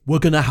We're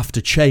going to have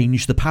to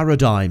change the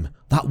paradigm.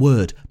 That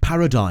word,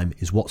 paradigm,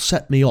 is what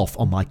set me off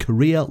on my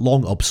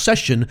career-long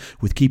obsession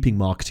with keeping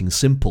marketing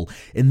simple.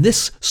 In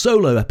this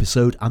solo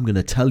episode, I'm going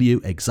to tell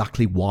you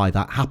exactly why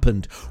that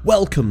happened.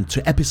 Welcome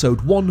to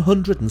episode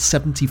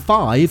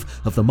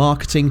 175 of the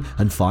Marketing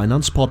and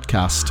Finance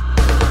Podcast.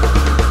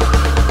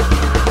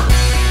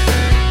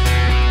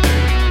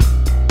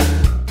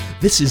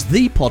 This is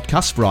the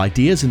podcast for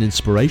ideas and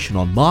inspiration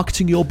on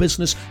marketing your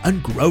business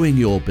and growing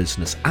your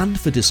business, and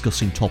for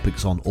discussing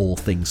topics on all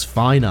things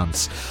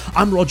finance.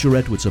 I'm Roger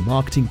Edwards, a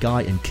marketing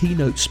guy and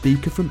keynote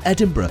speaker from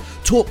Edinburgh.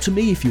 Talk to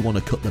me if you want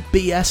to cut the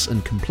BS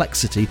and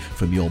complexity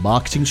from your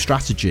marketing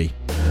strategy.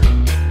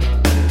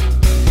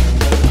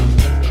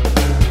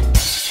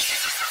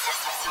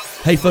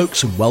 Hey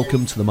folks, and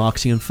welcome to the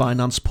Marketing and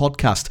Finance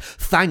Podcast.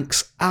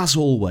 Thanks, as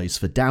always,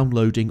 for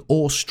downloading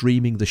or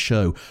streaming the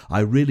show. I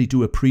really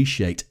do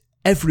appreciate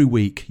every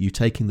week you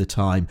taking the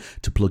time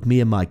to plug me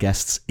and my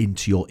guests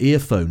into your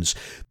earphones.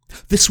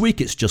 This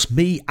week it's just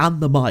me and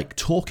the mic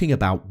talking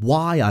about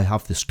why I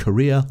have this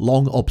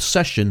career-long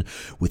obsession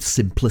with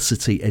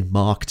simplicity in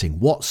marketing.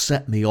 What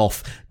set me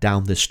off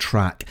down this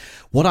track?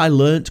 What I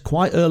learnt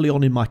quite early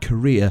on in my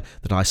career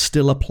that I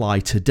still apply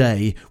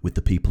today with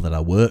the people that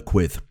I work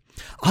with.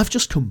 I've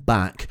just come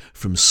back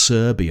from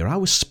Serbia. I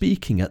was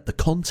speaking at the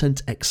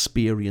Content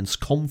Experience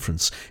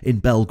Conference in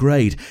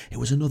Belgrade. It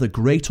was another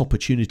great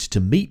opportunity to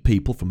meet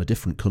people from a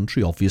different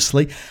country,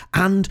 obviously,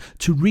 and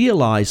to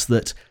realise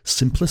that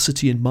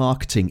simplicity in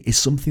marketing is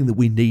something that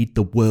we need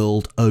the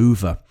world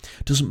over.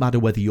 It doesn't matter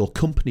whether your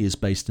company is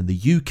based in the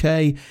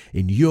UK,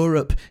 in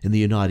Europe, in the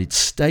United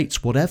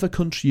States, whatever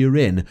country you're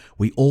in,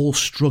 we all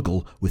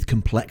struggle with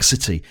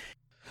complexity.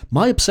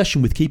 My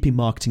obsession with keeping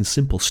marketing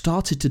simple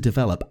started to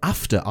develop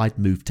after I'd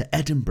moved to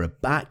Edinburgh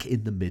back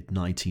in the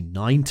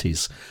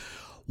mid-1990s.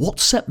 What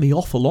set me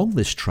off along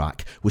this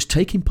track was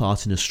taking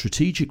part in a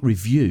strategic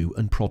review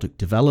and product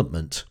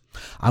development.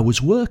 I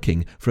was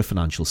working for a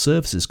financial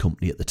services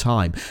company at the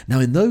time. Now,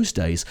 in those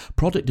days,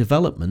 product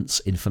developments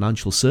in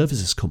financial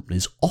services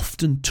companies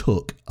often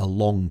took a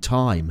long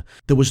time.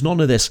 There was none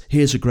of this,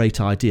 here's a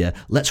great idea,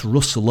 let's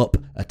rustle up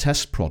a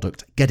test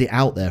product, get it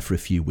out there for a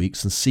few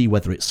weeks and see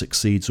whether it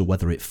succeeds or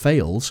whether it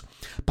fails.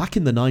 Back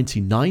in the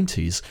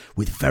 1990s,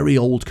 with very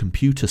old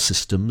computer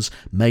systems,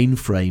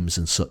 mainframes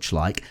and such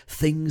like,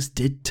 things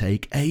did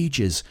take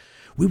ages.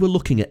 We were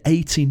looking at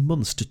 18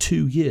 months to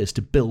 2 years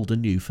to build a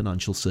new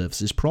financial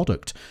services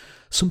product.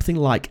 Something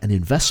like an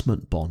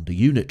investment bond, a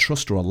unit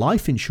trust or a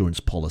life insurance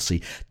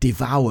policy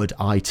devoured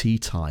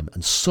IT time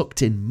and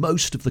sucked in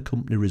most of the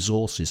company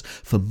resources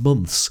for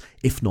months,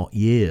 if not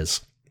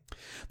years.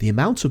 The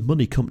amount of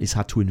money companies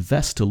had to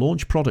invest to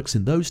launch products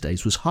in those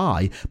days was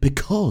high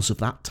because of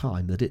that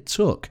time that it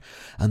took.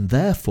 And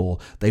therefore,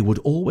 they would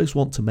always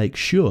want to make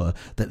sure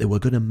that they were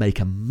going to make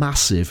a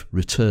massive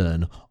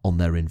return on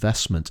their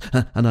investment.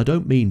 And I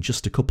don't mean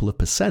just a couple of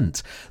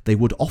percent. They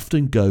would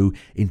often go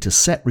into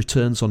set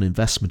returns on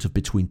investment of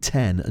between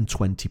 10 and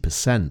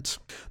 20%.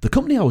 The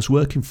company I was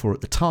working for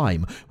at the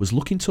time was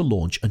looking to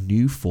launch a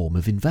new form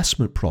of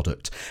investment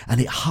product, and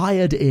it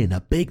hired in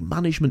a big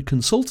management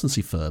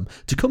consultancy firm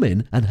to come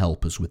in and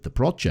help us with the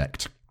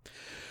project.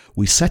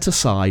 We set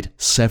aside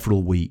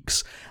several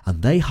weeks,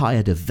 and they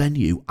hired a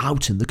venue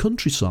out in the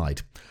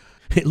countryside.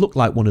 It looked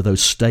like one of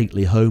those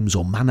stately homes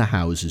or manor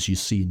houses you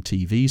see in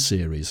TV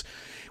series,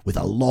 with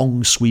a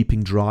long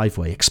sweeping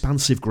driveway,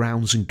 expansive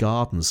grounds and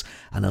gardens,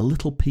 and a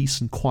little peace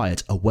and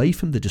quiet away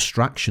from the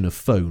distraction of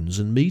phones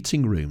and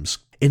meeting rooms.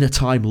 In a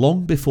time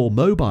long before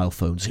mobile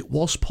phones, it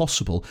was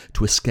possible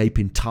to escape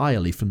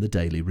entirely from the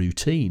daily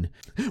routine.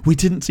 We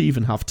didn't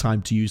even have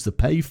time to use the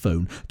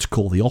payphone to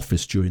call the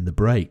office during the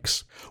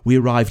breaks. We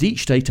arrived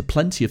each day to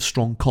plenty of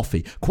strong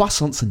coffee,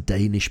 croissants and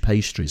Danish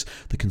pastries.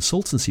 The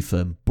consultancy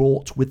firm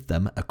brought with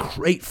them a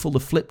crate full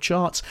of flip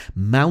charts,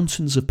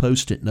 mountains of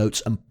post-it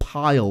notes and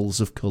piles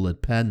of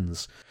coloured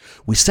pens.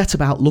 We set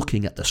about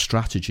looking at the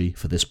strategy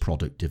for this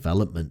product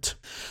development.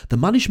 The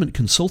management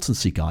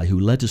consultancy guy who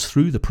led us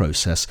through the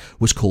process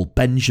was called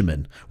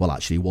Benjamin. Well,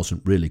 actually, he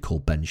wasn't really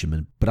called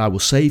Benjamin, but I will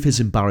save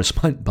his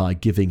embarrassment by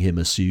giving him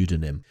a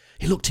pseudonym.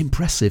 He looked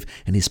impressive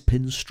in his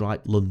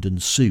pinstripe London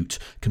suit,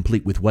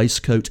 complete with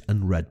waistcoat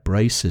and red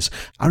braces.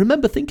 I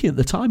remember thinking at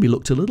the time he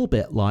looked a little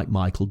bit like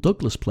Michael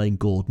Douglas playing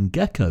Gordon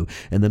Gekko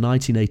in the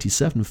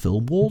 1987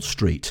 film Wall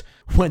Street.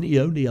 When he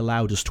only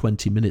allowed us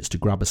 20 minutes to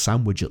grab a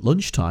sandwich at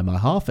lunchtime, I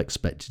half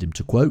expected him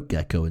to quote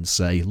Gekko and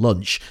say,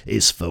 "Lunch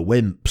is for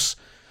wimps."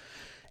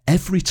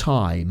 Every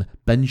time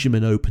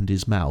Benjamin opened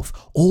his mouth,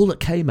 all that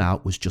came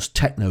out was just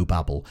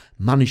technobabble,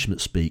 management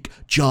speak,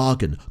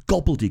 jargon,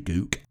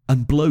 gobbledygook,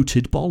 and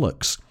bloated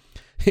bollocks.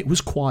 It was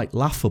quite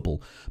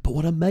laughable, but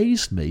what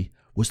amazed me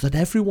was that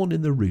everyone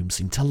in the room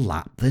seemed to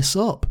lap this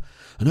up.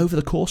 And over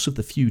the course of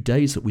the few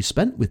days that we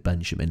spent with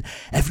Benjamin,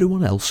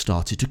 everyone else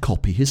started to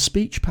copy his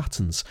speech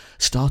patterns,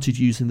 started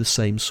using the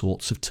same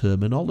sorts of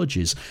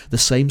terminologies, the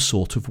same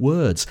sort of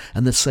words,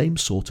 and the same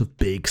sort of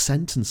big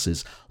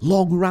sentences,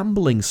 long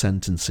rambling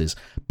sentences,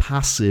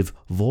 passive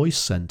voice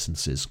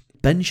sentences.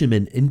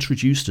 Benjamin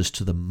introduced us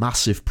to the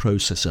massive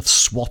process of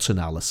SWOT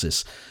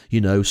analysis.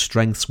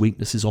 Strengths,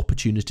 weaknesses,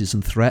 opportunities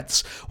and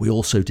threats. We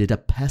also did a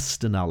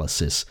PEST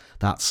analysis.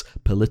 That's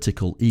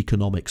political,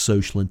 economic,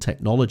 social and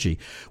technology.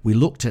 We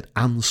looked at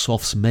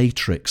Ansof's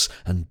matrix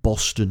and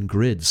Boston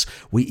grids.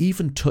 We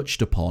even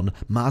touched upon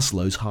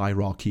Maslow's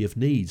hierarchy of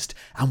needs,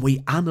 and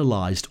we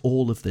analysed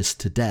all of this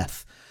to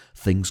death.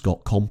 Things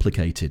got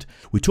complicated.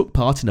 We took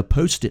part in a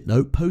post-it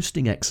note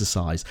posting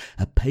exercise,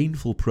 a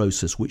painful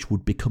process which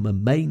would become a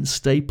main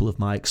staple of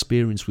my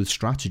experience with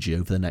strategy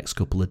over the next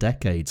couple of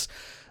decades.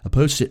 A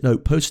post-it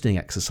note posting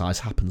exercise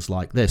happens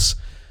like this.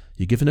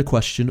 You're given a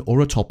question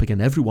or a topic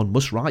and everyone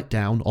must write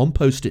down on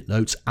post-it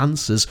notes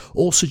answers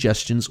or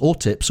suggestions or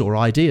tips or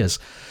ideas.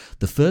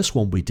 The first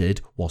one we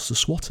did was the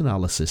SWOT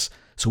analysis.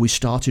 So we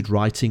started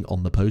writing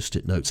on the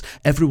post-it notes.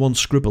 Everyone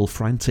scribbled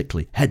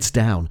frantically, heads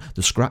down.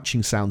 The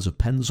scratching sounds of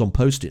pens on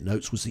post-it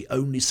notes was the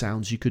only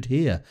sounds you could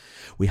hear.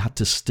 We had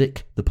to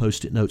stick the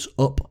post-it notes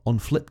up on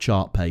flip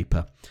chart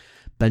paper.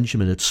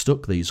 Benjamin had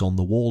stuck these on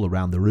the wall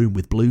around the room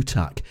with blue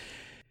tack.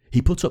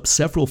 He put up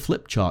several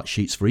flip chart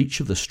sheets for each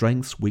of the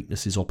strengths,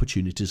 weaknesses,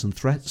 opportunities and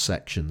threats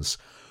sections.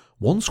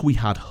 Once we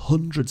had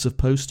hundreds of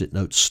post-it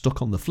notes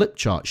stuck on the flip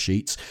chart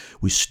sheets,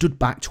 we stood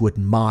back to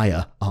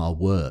admire our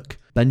work.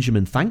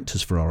 Benjamin thanked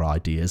us for our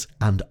ideas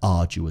and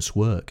arduous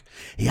work.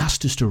 He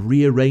asked us to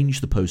rearrange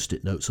the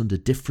post-it notes under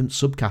different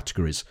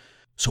subcategories.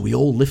 So we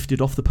all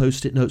lifted off the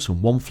post-it notes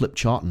from one flip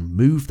chart and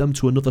moved them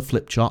to another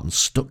flip chart and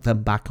stuck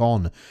them back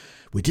on.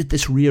 We did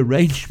this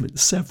rearrangement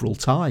several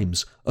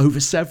times, over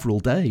several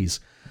days.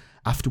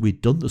 After we'd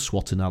done the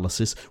SWOT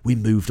analysis, we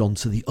moved on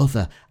to the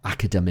other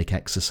academic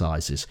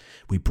exercises.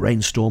 We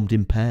brainstormed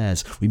in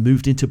pairs. We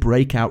moved into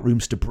breakout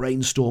rooms to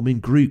brainstorm in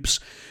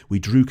groups. We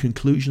drew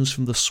conclusions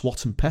from the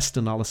SWOT and PEST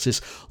analysis,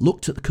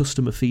 looked at the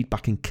customer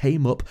feedback and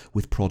came up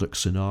with product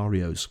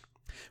scenarios.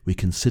 We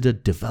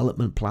considered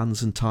development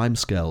plans and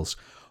timescales.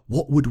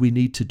 What would we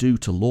need to do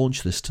to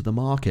launch this to the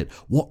market?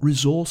 What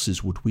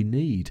resources would we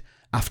need?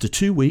 After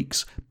 2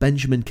 weeks,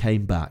 Benjamin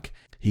came back.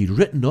 He'd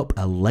written up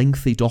a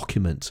lengthy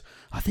document.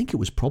 I think it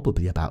was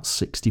probably about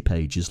 60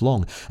 pages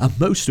long, and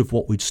most of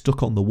what we'd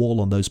stuck on the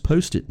wall on those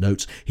post-it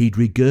notes he'd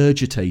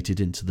regurgitated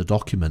into the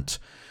document.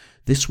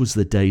 This was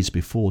the days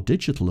before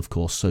digital, of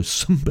course, so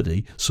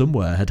somebody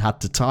somewhere had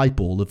to type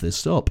all of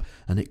this up,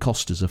 and it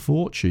cost us a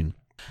fortune.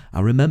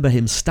 I remember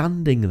him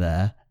standing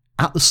there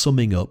at the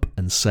summing up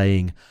and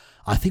saying,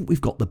 I think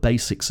we've got the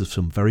basics of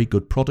some very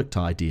good product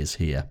ideas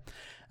here.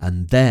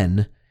 And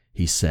then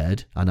he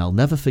said, and I'll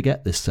never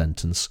forget this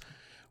sentence,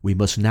 we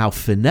must now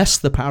finesse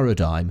the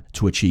paradigm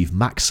to achieve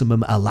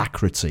maximum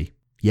alacrity.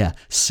 Yeah,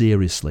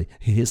 seriously,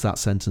 here's that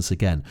sentence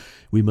again.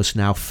 We must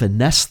now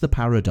finesse the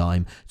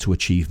paradigm to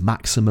achieve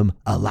maximum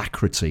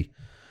alacrity.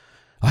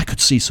 I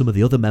could see some of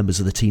the other members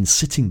of the team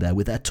sitting there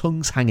with their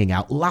tongues hanging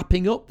out,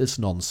 lapping up this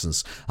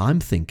nonsense. I'm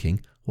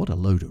thinking, what a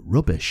load of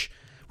rubbish.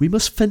 We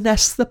must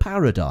finesse the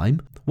paradigm.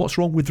 What's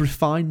wrong with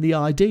refine the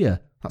idea?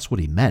 That's what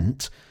he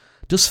meant.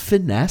 Does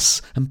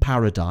finesse and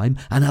paradigm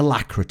and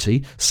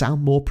alacrity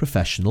sound more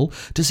professional?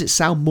 Does it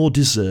sound more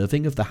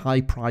deserving of the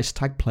high price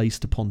tag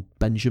placed upon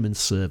Benjamin's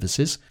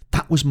services?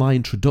 That was my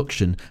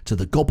introduction to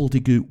the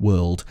gobbledygook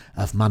world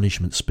of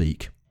management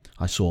speak.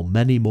 I saw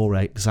many more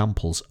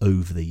examples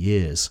over the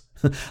years.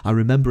 I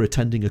remember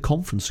attending a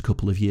conference a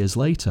couple of years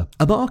later,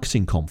 a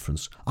marketing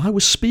conference. I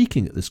was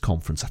speaking at this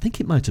conference. I think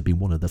it might have been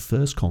one of the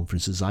first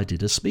conferences I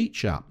did a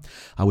speech at.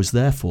 I was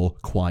therefore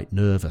quite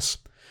nervous.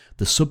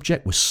 The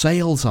subject was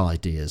sales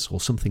ideas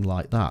or something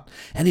like that.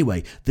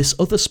 Anyway, this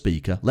other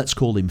speaker, let's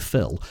call him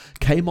Phil,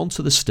 came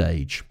onto the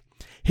stage.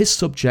 His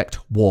subject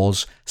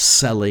was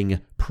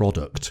selling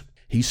product.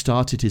 He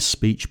started his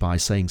speech by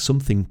saying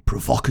something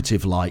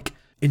provocative like,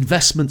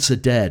 investments are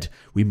dead.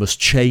 We must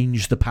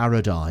change the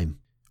paradigm.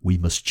 We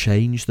must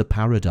change the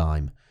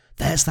paradigm.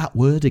 There's that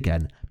word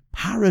again,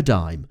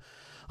 paradigm.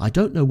 I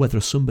don't know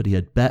whether somebody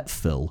had bet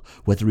Phil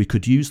whether he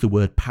could use the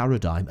word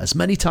paradigm as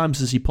many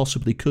times as he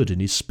possibly could in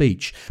his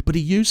speech, but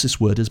he used this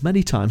word as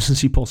many times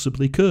as he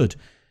possibly could.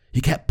 He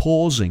kept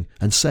pausing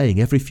and saying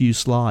every few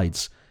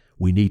slides,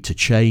 we need to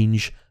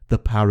change the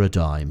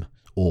paradigm,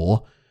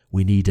 or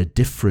we need a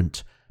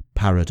different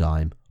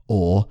paradigm,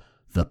 or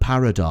the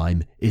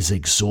paradigm is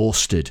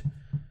exhausted.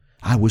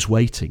 I was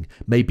waiting,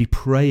 maybe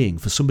praying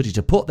for somebody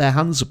to put their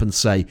hands up and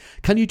say,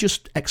 can you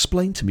just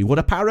explain to me what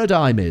a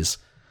paradigm is?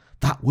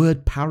 That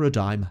word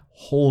paradigm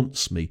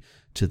haunts me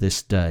to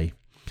this day.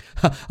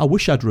 I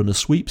wish I'd run a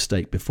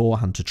sweepstake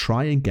beforehand to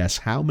try and guess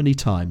how many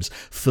times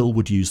Phil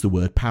would use the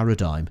word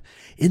paradigm.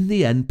 In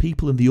the end,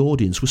 people in the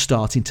audience were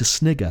starting to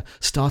snigger,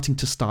 starting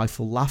to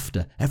stifle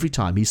laughter every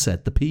time he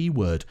said the P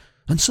word.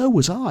 And so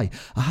was I.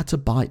 I had to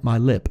bite my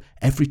lip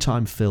every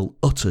time Phil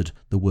uttered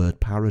the word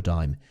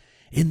paradigm.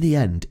 In the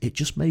end, it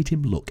just made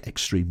him look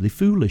extremely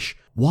foolish.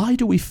 Why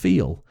do we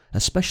feel,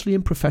 especially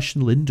in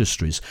professional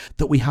industries,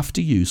 that we have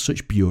to use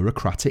such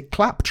bureaucratic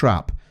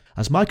claptrap?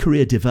 As my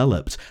career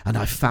developed and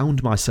I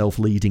found myself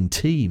leading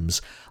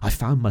teams, I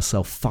found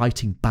myself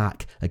fighting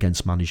back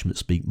against management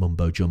speak,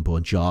 mumbo jumbo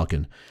and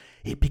jargon.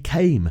 It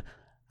became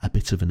a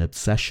bit of an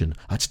obsession.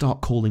 I'd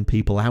start calling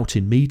people out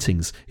in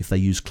meetings if they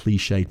use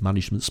cliched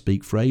management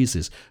speak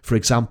phrases. For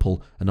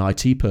example, an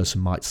IT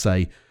person might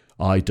say,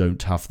 "I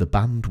don't have the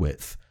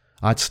bandwidth."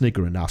 I'd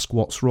snigger and ask,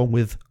 "What's wrong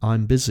with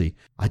 'I'm busy'?"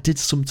 I did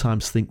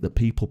sometimes think that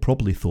people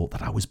probably thought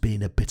that I was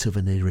being a bit of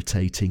an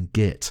irritating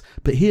git.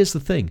 But here's the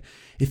thing.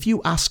 If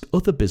you ask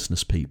other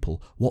business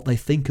people what they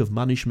think of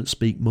management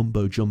speak,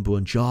 mumbo jumbo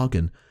and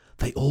jargon,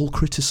 they all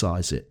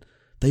criticise it.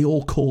 They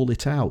all call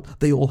it out.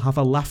 They all have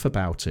a laugh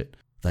about it.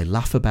 They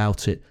laugh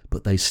about it,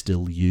 but they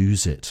still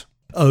use it.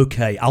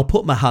 Okay, I'll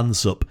put my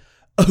hands up.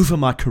 Over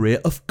my career,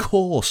 of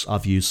course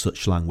I've used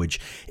such language,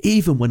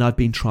 even when I've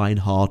been trying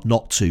hard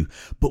not to,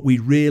 but we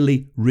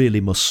really, really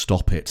must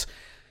stop it.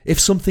 If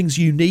something's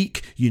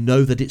unique, you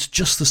know that it's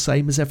just the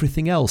same as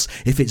everything else.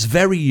 If it's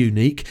very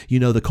unique, you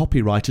know the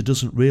copywriter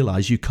doesn't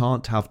realise you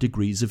can't have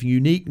degrees of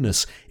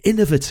uniqueness.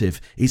 Innovative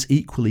is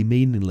equally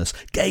meaningless.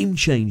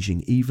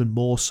 Game-changing even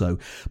more so.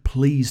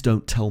 Please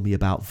don't tell me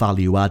about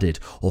value added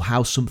or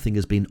how something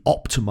has been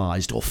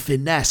optimised or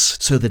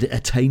finessed so that it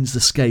attains the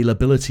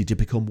scalability to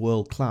become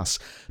world class.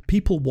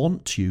 People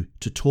want you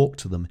to talk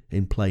to them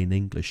in plain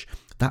English.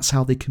 That's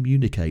how they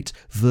communicate,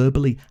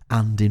 verbally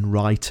and in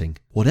writing.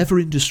 Whatever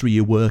industry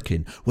you work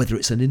in, whether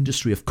it's an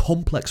industry of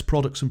complex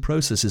products and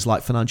processes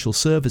like financial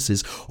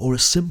services or a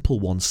simple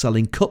one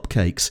selling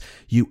cupcakes,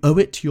 you owe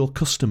it to your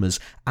customers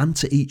and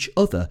to each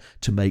other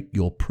to make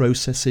your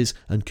processes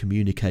and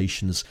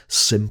communications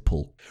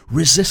simple.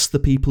 Resist the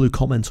people who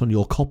comment on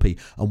your copy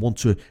and want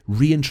to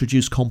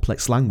reintroduce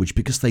complex language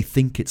because they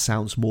think it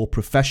sounds more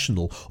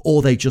professional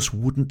or they just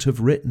wouldn't have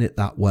written it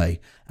that way.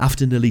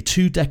 After nearly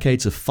 2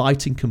 decades of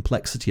fighting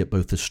complexity at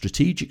both the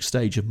strategic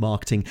stage of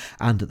marketing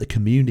and at the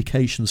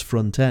communications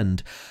front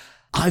end,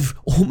 I've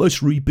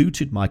almost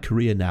rebooted my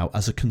career now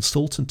as a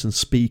consultant and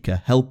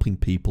speaker helping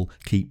people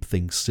keep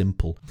things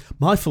simple.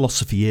 My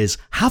philosophy is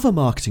have a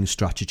marketing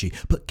strategy,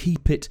 but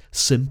keep it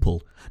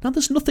simple. Now,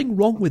 there's nothing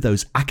wrong with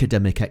those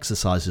academic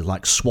exercises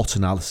like SWOT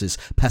analysis,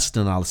 PEST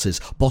analysis,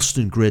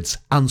 Boston grids,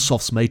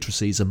 Ansof's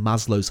matrices and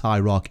Maslow's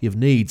hierarchy of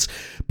needs.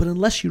 But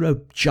unless you're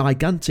a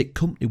gigantic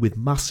company with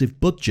massive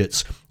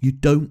budgets, you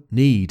don't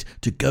need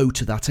to go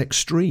to that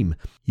extreme.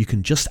 You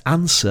can just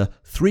answer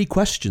 3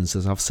 questions,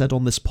 as I've said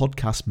on this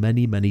podcast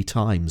many, many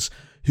times.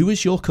 Who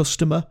is your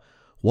customer?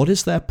 What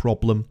is their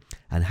problem?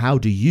 And how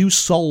do you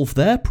solve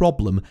their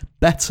problem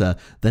better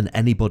than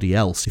anybody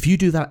else? If you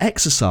do that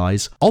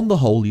exercise, on the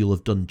whole, you'll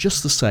have done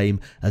just the same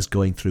as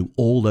going through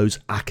all those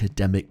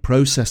academic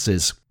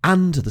processes.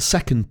 And the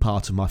second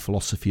part of my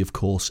philosophy, of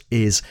course,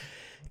 is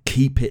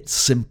keep it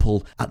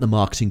simple at the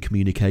marketing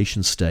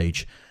communication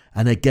stage.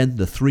 And again,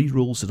 the 3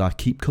 rules that I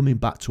keep coming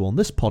back to on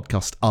this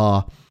podcast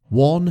are: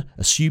 1,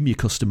 assume your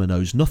customer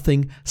knows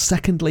nothing.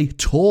 Secondly,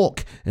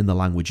 talk in the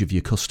language of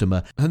your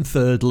customer. And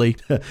thirdly,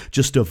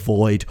 just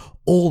avoid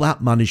all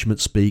that management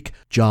speak,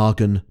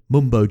 jargon,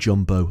 mumbo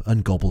jumbo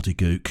and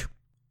gobbledygook.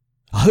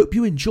 I hope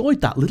you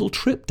enjoyed that little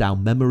trip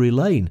down memory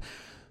lane.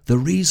 The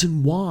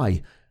reason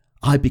why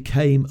I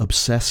became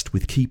obsessed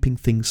with keeping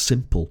things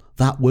simple,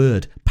 that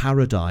word,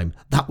 paradigm,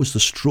 that was the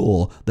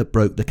straw that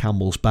broke the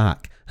camel's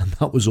back. And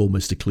that was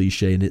almost a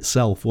cliche in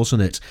itself,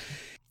 wasn't it?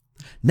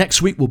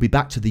 Next week, we'll be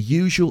back to the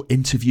usual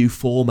interview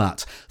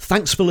format.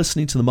 Thanks for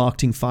listening to the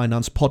Marketing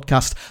Finance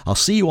Podcast. I'll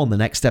see you on the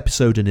next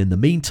episode. And in the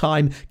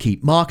meantime,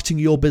 keep marketing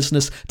your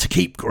business to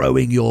keep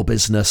growing your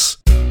business.